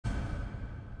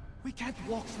We can't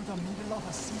walk through the middle of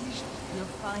a siege. We'll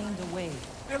find a way.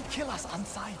 They'll kill us on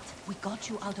sight. We got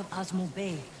you out of Asmo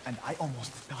Bay. And I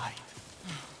almost died.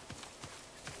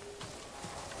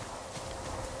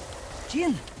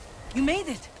 Jin, you made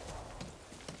it!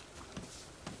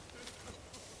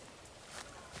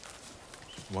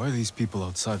 Why are these people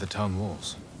outside the town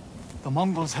walls? The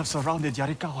Mongols have surrounded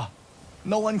Yarikawa.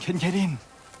 No one can get in.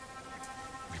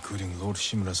 Recruiting Lord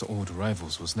Shimura's old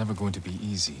rivals was never going to be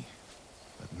easy.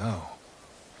 But now...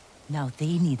 Now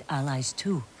they need allies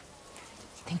too.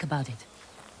 Think about it.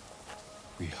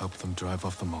 we help them drive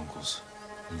off the Mongols,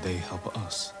 and they help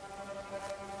us.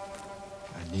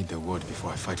 I need their word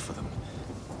before I fight for them.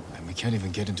 And we can't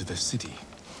even get into their city.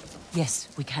 Yes,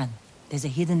 we can. There's a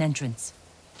hidden entrance.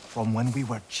 From when we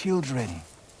were children.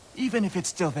 Even if it's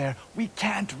still there, we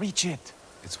can't reach it.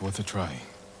 It's worth a try.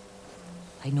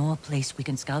 I know a place we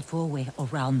can scout for a way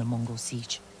around the Mongol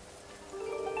siege.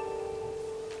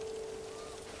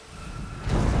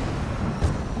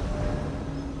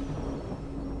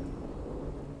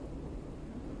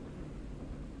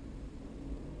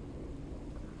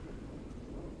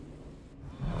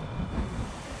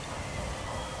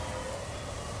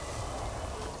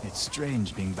 It's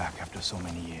strange being back after so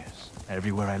many years.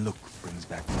 Everywhere I look brings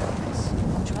back memories.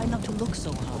 Try not to look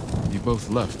so hard. You both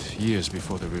left years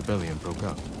before the rebellion broke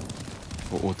out.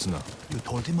 For Otsuna. You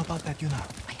told him about that, Yuna?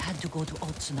 I had to go to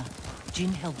Otsuna.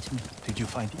 Jin helped me. Did you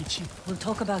find Ichi? We'll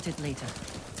talk about it later.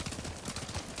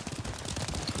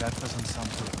 That doesn't sound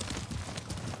good.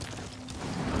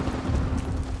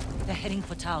 They're heading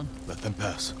for town. Let them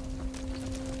pass.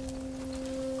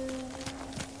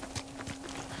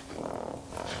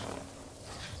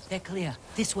 They're clear.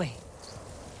 This way.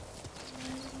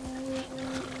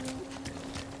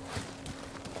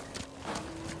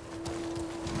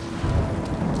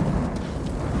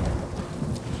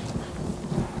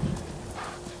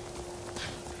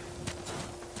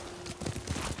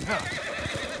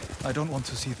 I don't want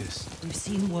to see this. We've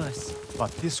seen worse.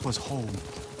 But this was home.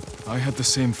 I had the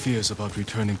same fears about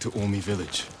returning to Omi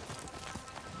village.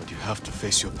 But you have to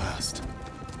face your past.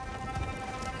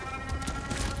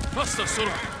 Faster,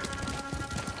 Sora!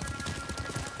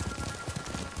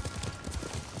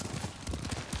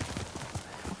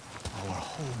 Our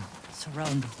home.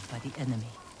 Surrounded by the enemy.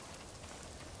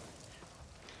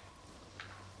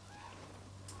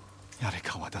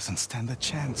 Yarikawa doesn't stand a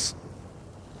chance.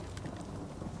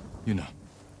 Yuna,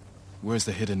 where's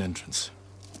the hidden entrance?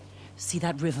 See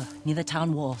that river near the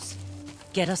town walls?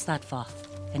 Get us that far,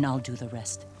 and I'll do the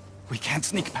rest. We can't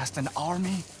sneak past an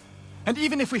army. And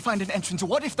even if we find an entrance,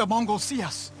 what if the Mongols see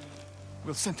us?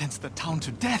 We'll sentence the town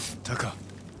to death. Taka,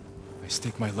 I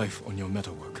stake my life on your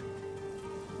metalwork.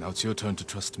 Now it's your turn to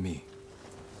trust me.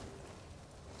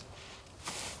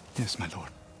 Yes, my lord.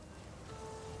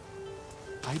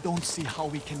 I don't see how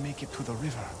we can make it to the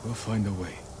river. We'll find a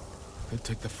way. They'll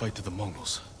take the fight to the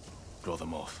Mongols. Draw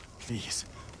them off. Please,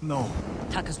 no.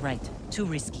 Taka's right. Too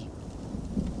risky.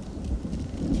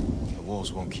 The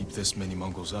walls won't keep this many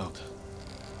Mongols out.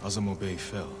 Azamo Bay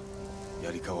fell.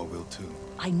 Yarikawa will too.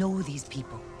 I know these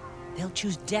people. They'll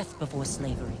choose death before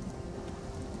slavery.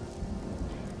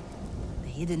 The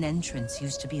hidden entrance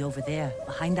used to be over there,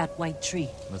 behind that white tree.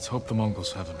 Let's hope the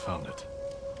Mongols haven't found it.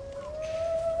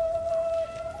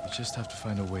 We just have to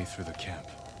find a way through the camp.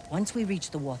 Once we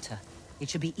reach the water, it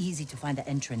should be easy to find the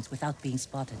entrance without being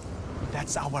spotted.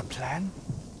 That's our plan?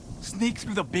 Sneak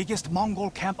through the biggest Mongol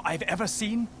camp I've ever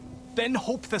seen? Then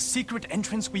hope the secret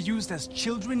entrance we used as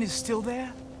children is still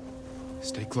there?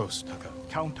 Stay close, Taka.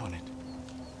 Count on it.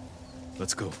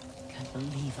 Let's go. Can't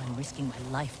believe I'm risking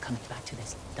my life coming back to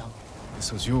this dump.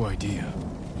 This was your idea.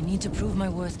 I need to prove my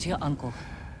worth to your uncle.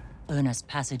 Earn us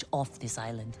passage off this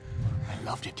island. I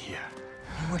loved it here.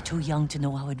 You were too young to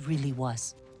know how it really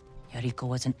was. Yariko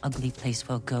was an ugly place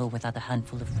for a girl without a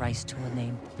handful of rice to her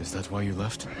name. Is that why you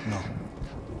left? No.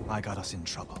 I got us in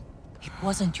trouble. It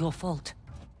wasn't your fault.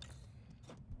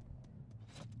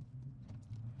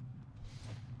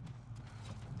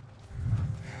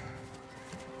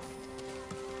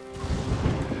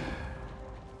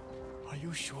 Are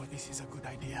you sure this is a good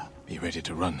idea? Be ready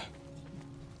to run.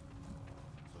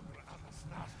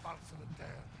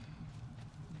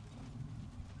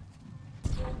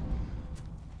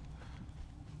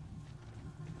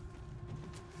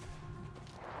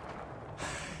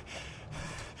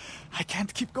 I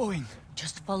can't keep going.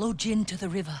 Just follow Jin to the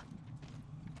river.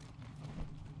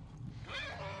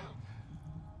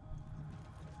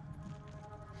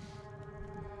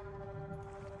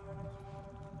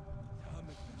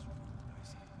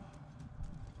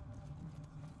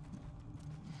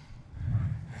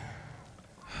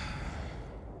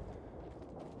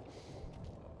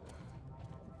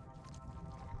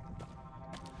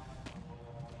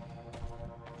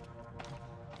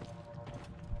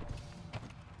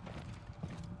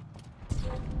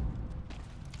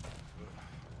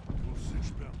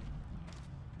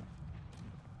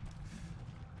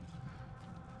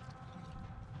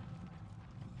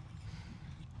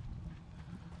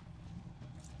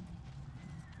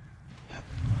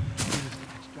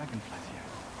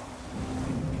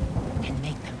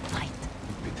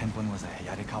 and one was a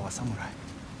Yarikawa samurai.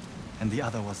 And the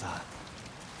other was a...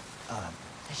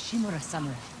 The Shimura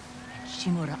samurai. And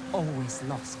Shimura always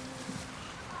lost.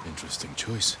 Interesting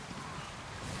choice.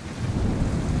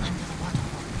 Under the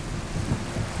waterfall.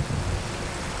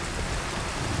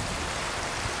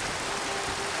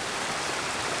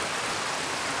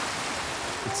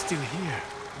 It's still here.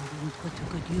 And being put to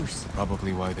good use.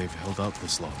 Probably why they've held out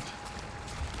this long.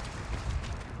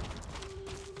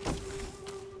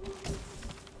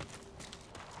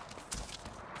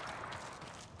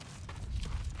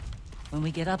 When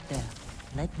we get up there,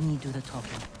 let me do the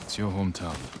talking. It's your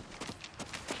hometown.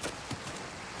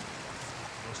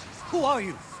 Who are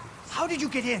you? How did you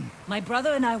get in? My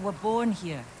brother and I were born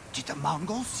here. Did the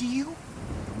Mongols see you?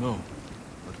 No,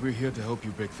 but we're here to help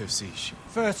you break their siege.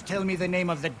 First, tell me the name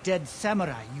of the dead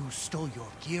samurai you stole your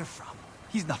gear from.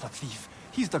 He's not a thief.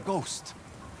 He's the ghost.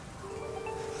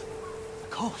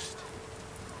 Ghost.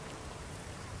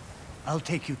 I'll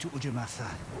take you to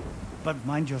Ujimasa, but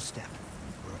mind your step.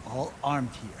 We're all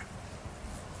armed here.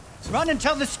 Run and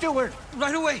tell the steward!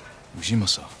 Right away!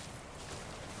 Ujimasa.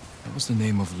 That was the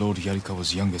name of Lord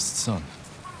Yarikawa's youngest son.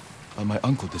 But my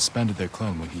uncle disbanded their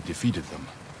clan when he defeated them.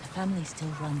 The family still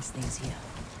runs things here.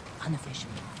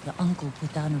 Unofficially. The uncle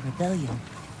put down a rebellion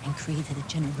and created a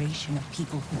generation of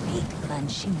people who hate Clan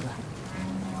Shimura.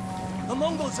 The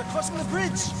Mongols are crossing the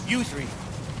bridge! You three,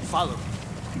 follow me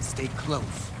and stay close.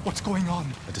 What's going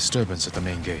on? A disturbance at the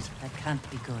main gate. That can't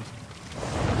be good.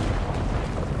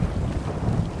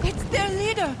 It's their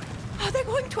leader! Are they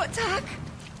going to attack?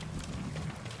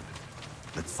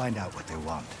 Let's find out what they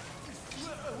want.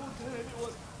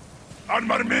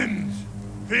 Armarmins,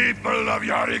 people of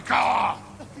Yarikawa!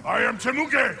 I am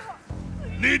Temuge,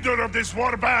 leader of this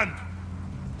war band.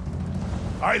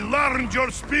 I learned your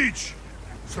speech,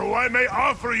 so I may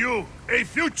offer you a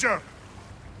future.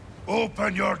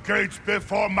 Open your gates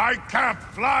before my camp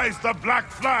flies the black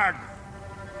flag,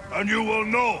 and you will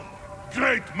know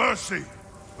great mercy.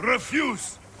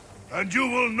 Refuse, and you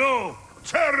will know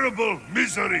terrible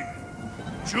misery.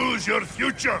 Choose your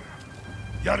future,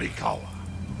 Yarikawa.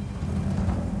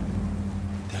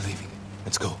 They're leaving.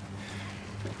 Let's go.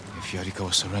 If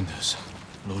Yarikawa surrenders,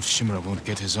 Lord Shimura won't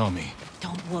get his army.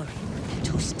 Don't worry. They're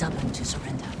too stubborn to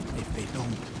surrender. If they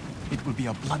don't, it will be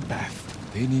a bloodbath.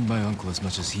 They need my uncle as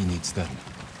much as he needs them.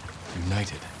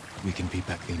 United, we can beat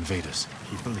back the invaders.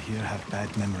 People here have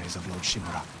bad memories of Lord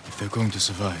Shimura. If they're going to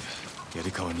survive,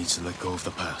 Yarikawa needs to let go of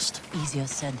the past. Easier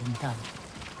said than done.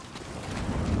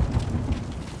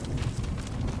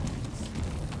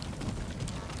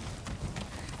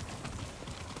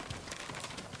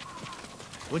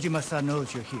 Ujimasa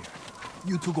knows you're here.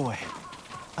 You two go ahead.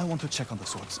 I want to check on the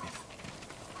swordsmith.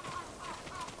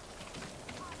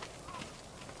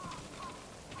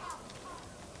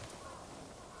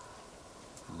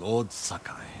 Lord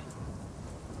Sakai.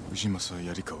 Ujimasa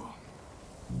Yarikawa.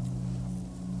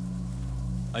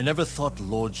 I never thought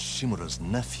Lord Shimura's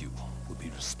nephew would be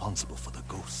responsible for the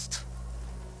ghost.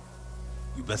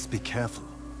 You best be careful,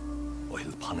 or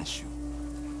he'll punish you.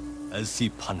 As he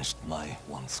punished my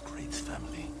once great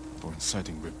family. For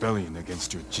inciting rebellion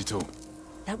against your Jito.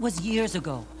 That was years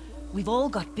ago. We've all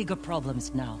got bigger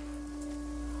problems now.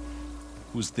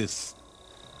 Who's this?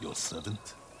 Your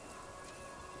servant?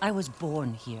 I was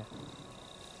born here.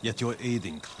 Yet you're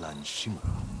aiding Clan Shimura.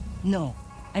 No,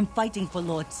 I'm fighting for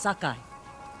Lord Sakai.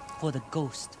 For the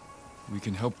ghost. We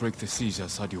can help break the siege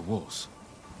outside your walls.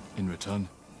 In return,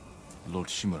 Lord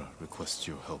Shimura requests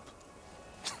your help.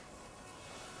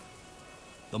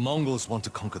 The Mongols want to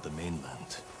conquer the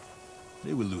mainland.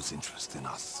 They will lose interest in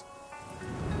us.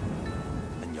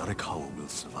 And Yarikawa will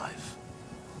survive.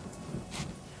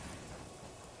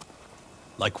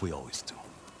 Like we always do.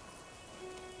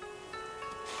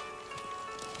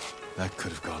 That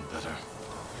could have gone better.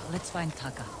 Let's find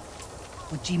Taka.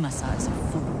 Ujimasa is a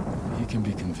fool. He can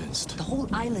be convinced. The whole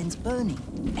island's burning,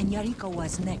 and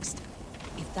Yarikawa's next.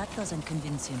 If that doesn't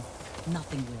convince him,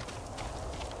 nothing will.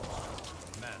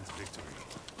 Man's victory.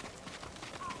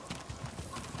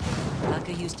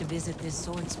 Taka used to visit this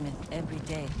swordsmith every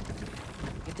day.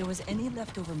 If there was any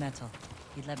leftover metal,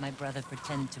 he'd let my brother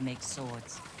pretend to make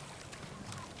swords.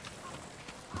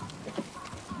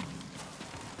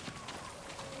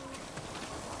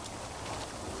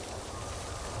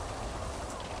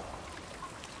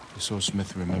 The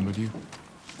swordsmith remembered you?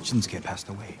 Shinsuke passed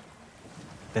away.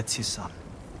 That's his son.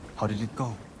 How did it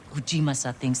go?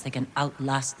 Ujimasa thinks they can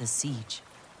outlast the siege.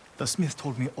 The smith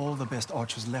told me all the best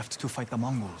archers left to fight the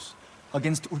Mongols,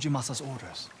 against Ujimasa's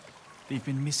orders. They've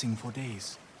been missing for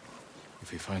days.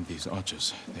 If we find these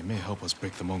archers, they may help us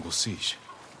break the Mongol siege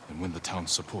and win the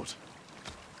town's support.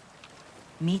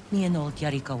 Meet me in Old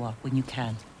Yarikawa when you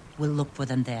can. We'll look for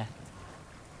them there.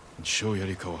 And show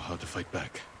Yarikawa how to fight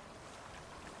back.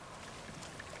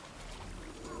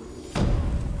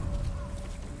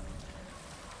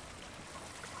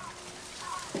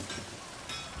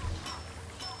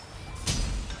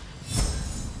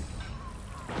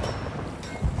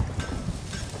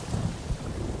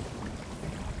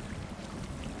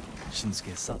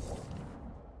 Shinsuke-san.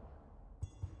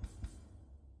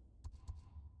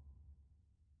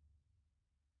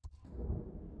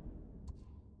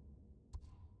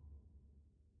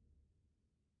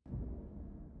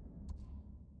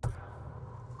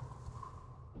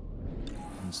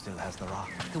 Still has the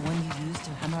rock. The one you used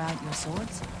to hammer out your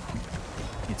swords?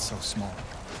 It's so small.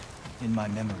 In my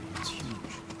memory, it's huge.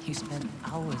 You spent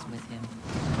hours with him.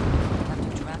 Have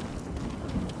to trap him.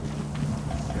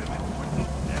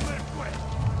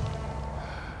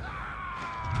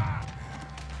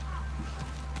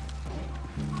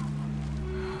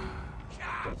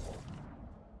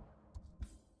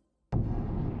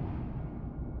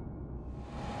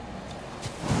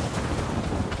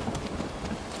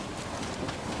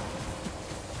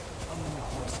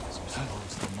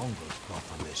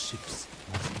 Ships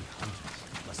must be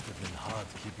hundreds. Must have been hard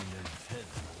keeping them fed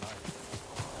and alive.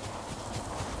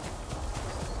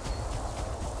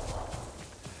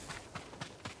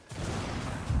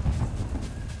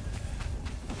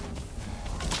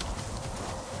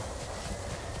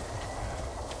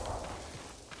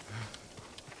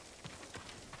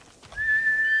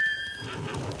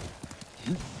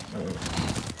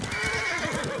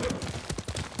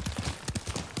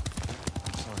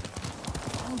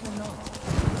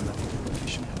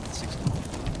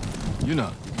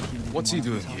 Yuna, what's he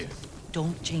doing here?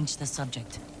 Don't change the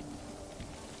subject.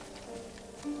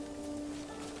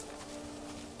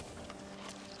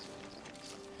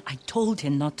 I told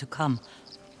him not to come.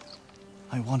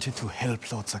 I wanted to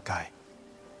help Lord Sakai.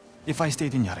 If I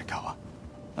stayed in Yarikawa,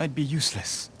 I'd be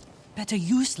useless. Better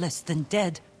useless than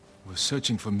dead. We're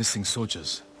searching for missing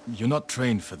soldiers. You're not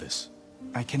trained for this.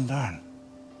 I can learn.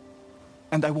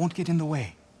 And I won't get in the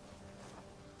way.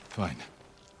 Fine.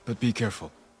 But be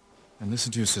careful. And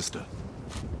listen to your sister.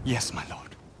 Yes, my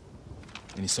lord.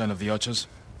 Any sign of the archers?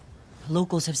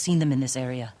 Locals have seen them in this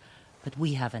area, but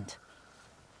we haven't.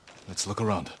 Let's look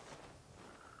around.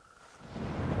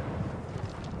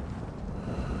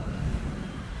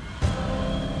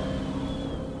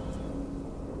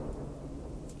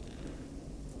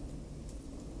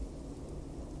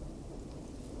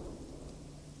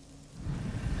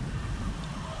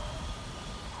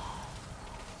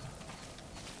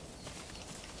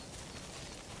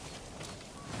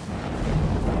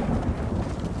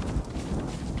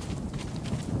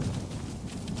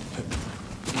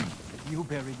 You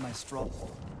buried my straw.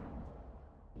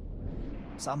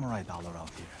 Samurai doll around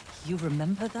here. You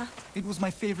remember that? It was my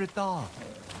favorite doll.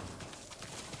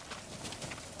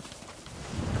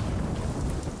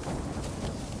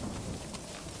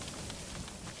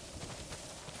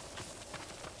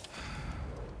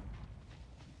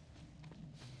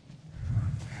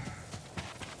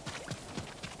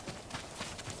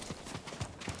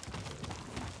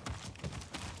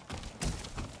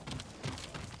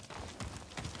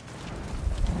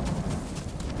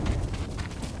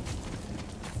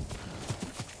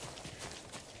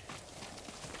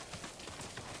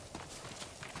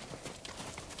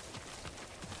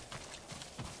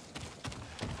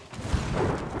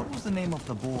 What was the name of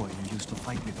the boy you used to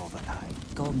fight with all the time?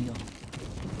 Gomyo.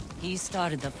 He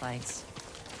started the fights.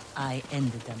 I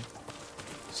ended them.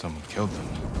 Someone killed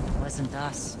them. Wasn't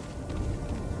us.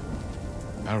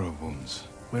 Arrow wounds.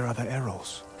 Where are the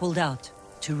arrows? Pulled out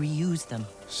to reuse them.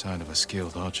 Sign of a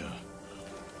skilled archer.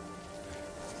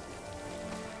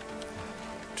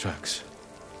 Tracks.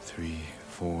 3,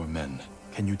 4 men.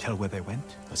 Can you tell where they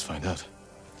went? Let's find out.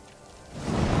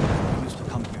 We used to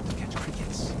come here to catch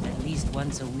crickets. At least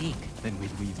once a week. Then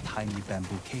we'd weave tiny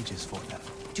bamboo cages for them.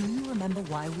 Do you remember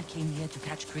why we came here to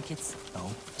catch crickets?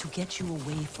 No? To get you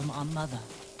away from our mother.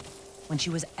 When she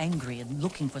was angry and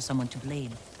looking for someone to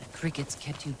blame, the crickets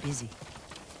kept you busy.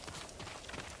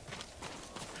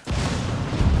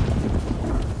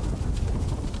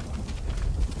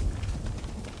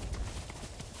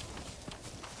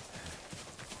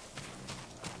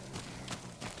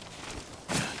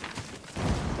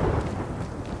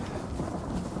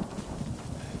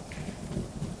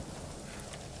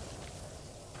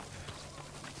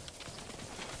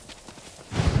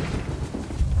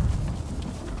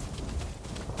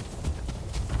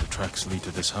 Tracks lead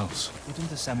to this house. Didn't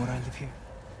the samurai live here?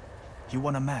 He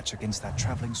won a match against that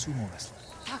traveling sumo wrestler.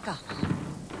 Taka!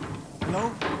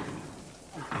 Hello?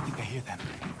 I think I hear them.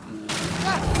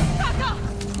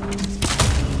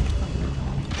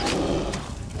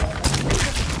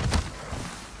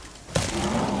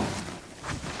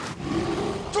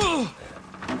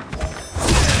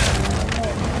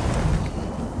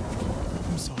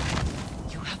 I'm sorry.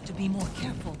 You have to be more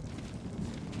careful.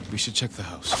 We should check the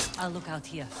house. I'll look out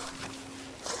here.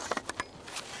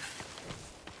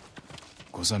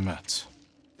 Gozan mats.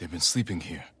 They've been sleeping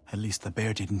here. At least the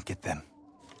bear didn't get them.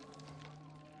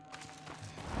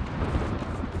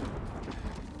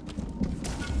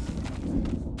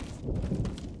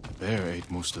 The bear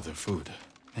ate most of their food.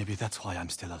 Maybe that's why I'm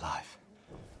still alive.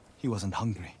 He wasn't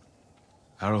hungry.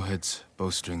 Arrowheads,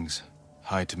 bowstrings,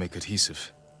 hide to make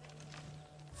adhesive.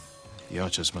 The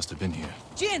archers must have been here.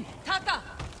 Jin! Taka!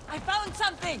 I found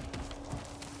something!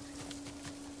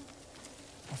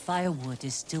 The firewood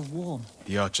is still warm.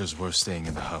 The archers were staying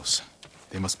in the house.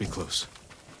 They must be close.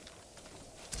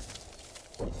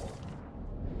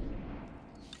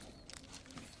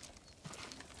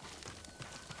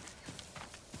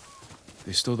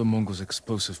 They stole the Mongols'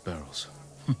 explosive barrels.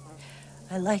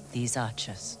 I like these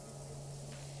archers.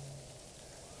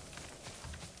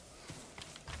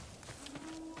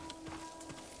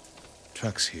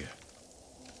 Tracks here.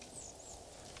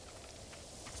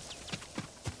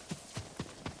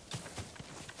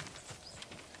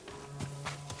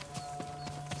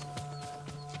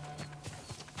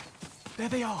 There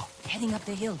they are. Heading up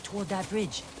the hill toward that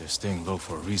bridge. They're staying low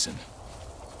for a reason.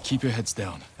 Keep your heads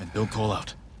down, and don't call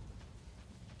out.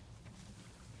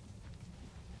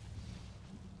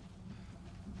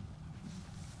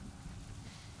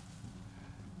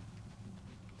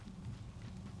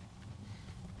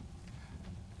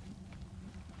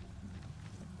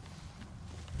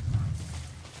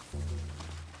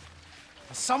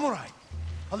 A samurai!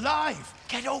 Alive!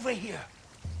 Get over here!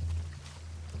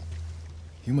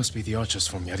 You must be the archers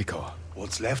from Yarikawa.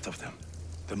 What's left of them?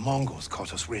 The Mongols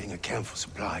caught us raiding a camp for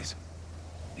supplies.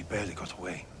 We barely got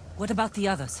away. What about the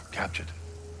others? Captured.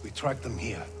 We tracked them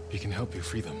here. We can help you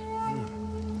free them.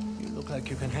 You look like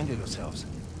you can handle yourselves.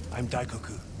 I'm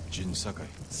Daikoku. Jin Sakai.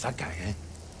 Sakai, eh?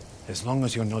 As long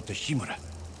as you're not the Shimura.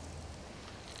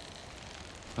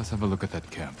 Let's have a look at that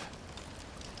camp.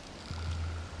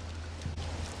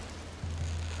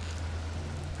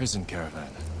 Prison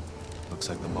caravan. Looks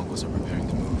like the Mongols are preparing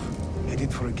to move.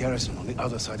 Headed for a garrison on the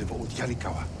other side of Old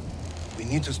Yarikawa. We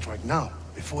need to strike now,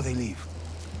 before they leave.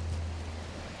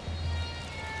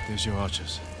 There's your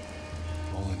archers.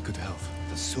 All in good health.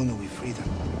 The sooner we free them,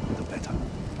 the better.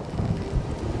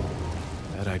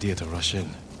 Bad idea to rush in.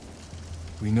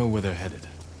 We know where they're headed.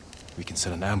 We can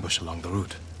set an ambush along the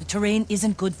route. The terrain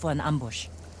isn't good for an ambush.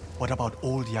 What about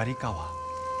old Yarikawa?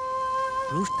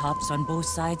 Rooftops on both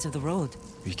sides of the road.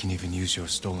 We can even use your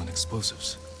stolen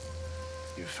explosives.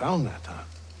 You found that, huh?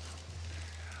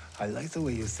 I like the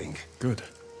way you think. Good.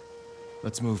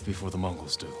 Let's move before the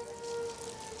Mongols do.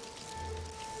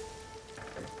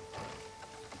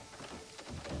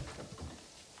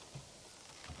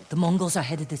 The Mongols are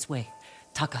headed this way.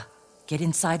 Taka, get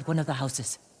inside one of the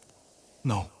houses.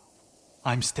 No.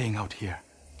 I'm staying out here.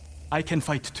 I can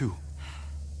fight too.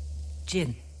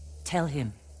 Jin, tell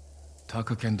him.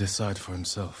 Taka can decide for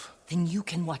himself. Then you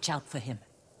can watch out for him.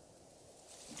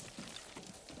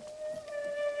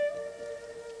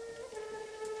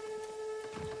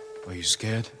 Are you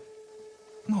scared?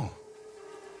 No.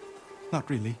 Not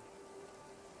really.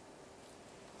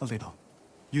 A little.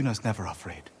 Yuna's never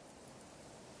afraid.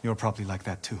 You're probably like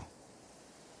that too.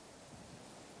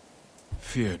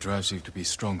 Fear drives you to be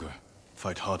stronger,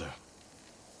 fight harder.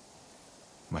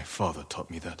 My father taught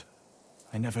me that.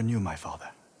 I never knew my father.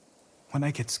 When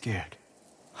I get scared,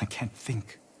 I can't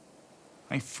think.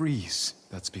 I freeze.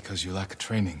 That's because you lack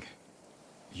training.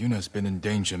 Yuna's been in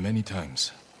danger many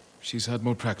times. She's had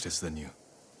more practice than you.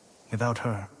 Without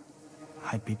her,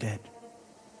 I'd be dead.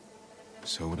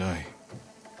 So would I.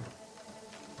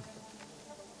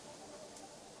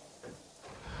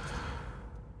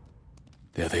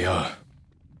 There they are.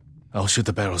 I'll shoot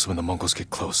the barrels when the Mongols get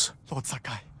close. Lord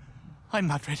Sakai, I'm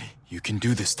not ready. You can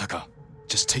do this, Taka.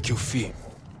 Just take your fear.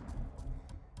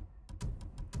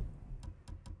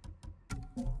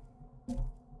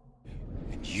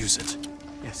 And use it.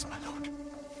 Yes, my lord.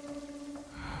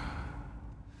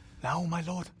 Now, my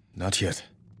lord? Not yet.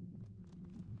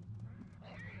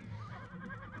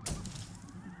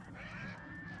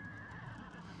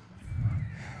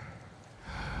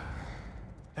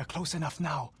 They're close enough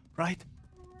now, right?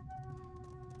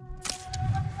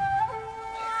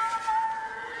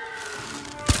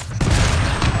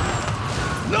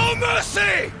 No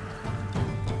mercy!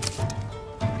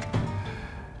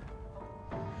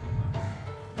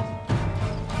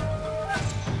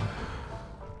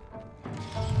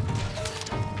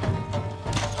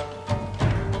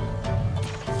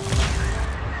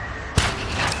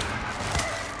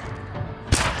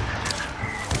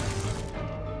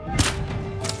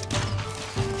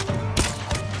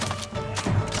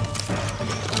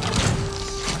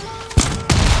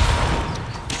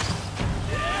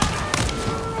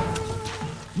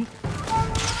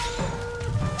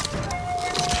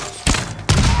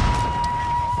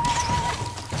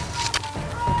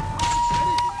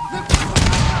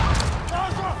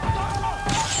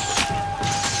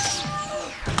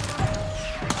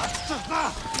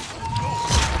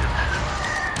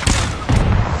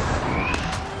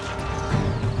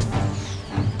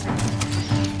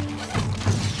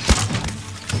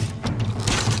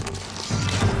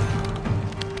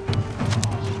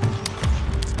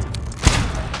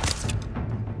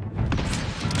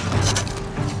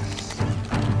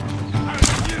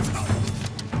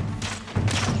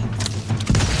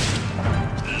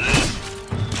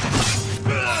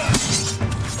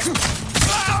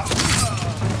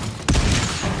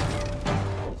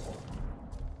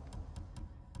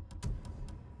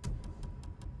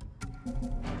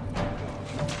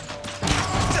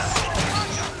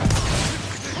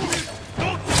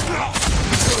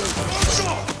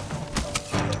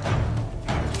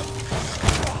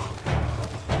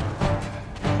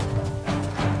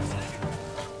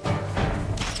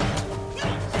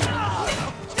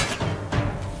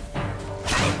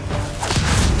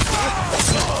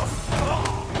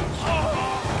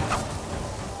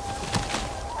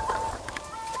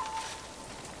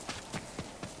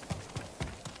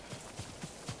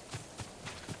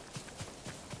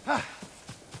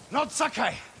 Not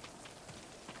Sakai!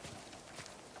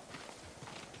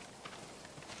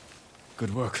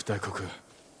 Good work, Daikoku.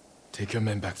 Take your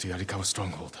men back to Yarikawa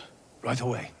stronghold. Right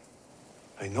away.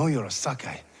 I know you're a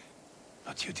Sakai,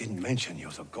 but you didn't mention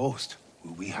you're a ghost.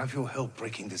 Will we have your help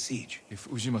breaking the siege? If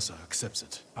Ujimasa accepts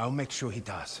it. I'll make sure he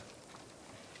does.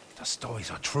 The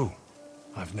stories are true.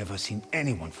 I've never seen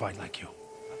anyone fight like you.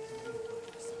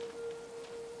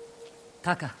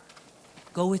 Taka,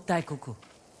 go with Daikoku.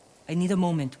 I need a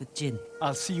moment with Jin.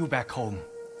 I'll see you back home.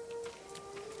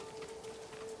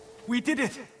 We did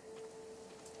it!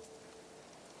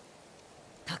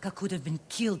 Taka could have been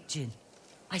killed, Jin.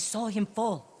 I saw him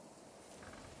fall.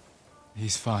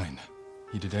 He's fine.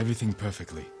 He did everything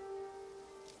perfectly.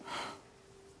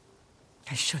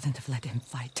 I shouldn't have let him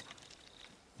fight.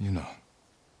 You know.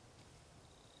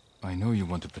 I know you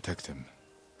want to protect him,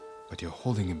 but you're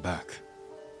holding him back.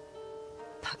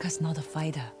 Taka's not a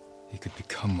fighter. He could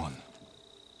become one.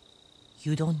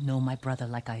 You don't know my brother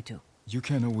like I do. You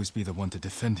can't always be the one to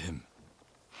defend him.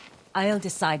 I'll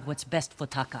decide what's best for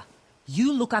Taka.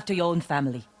 You look after your own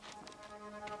family.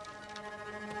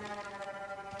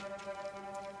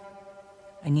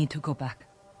 I need to go back.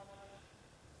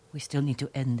 We still need to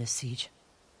end this siege.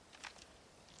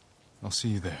 I'll see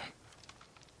you there.